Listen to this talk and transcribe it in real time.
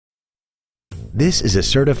This is a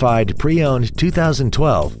certified pre-owned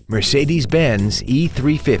 2012 Mercedes-Benz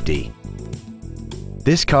E350.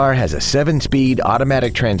 This car has a 7-speed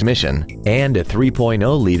automatic transmission and a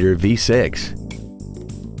 3.0-liter V6.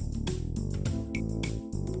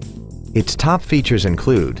 Its top features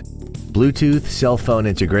include Bluetooth cell phone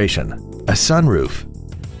integration, a sunroof,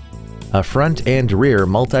 a front and rear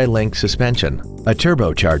multi-link suspension, a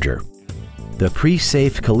turbocharger, the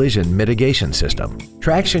pre-safe collision mitigation system,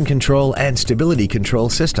 traction control and stability control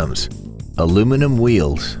systems, aluminum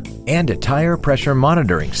wheels, and a tire pressure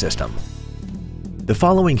monitoring system. The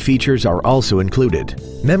following features are also included: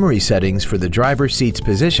 memory settings for the driver's seat's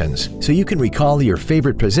positions so you can recall your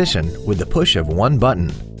favorite position with the push of one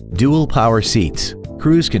button, dual power seats,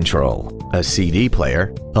 cruise control, a CD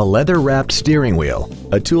player, a leather-wrapped steering wheel,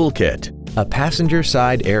 a toolkit, a passenger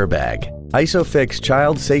side airbag, ISOFIX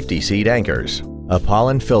child safety seat anchors, a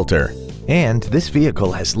pollen filter, and this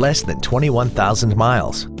vehicle has less than 21,000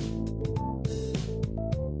 miles.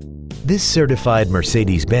 This certified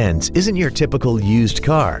Mercedes-Benz isn't your typical used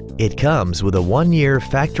car. It comes with a 1-year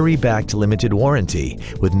factory-backed limited warranty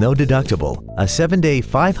with no deductible, a 7-day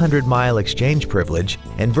 500-mile exchange privilege,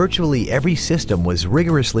 and virtually every system was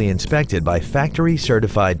rigorously inspected by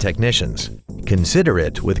factory-certified technicians. Consider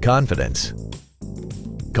it with confidence.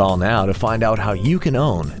 Call now to find out how you can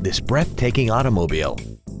own this breathtaking automobile.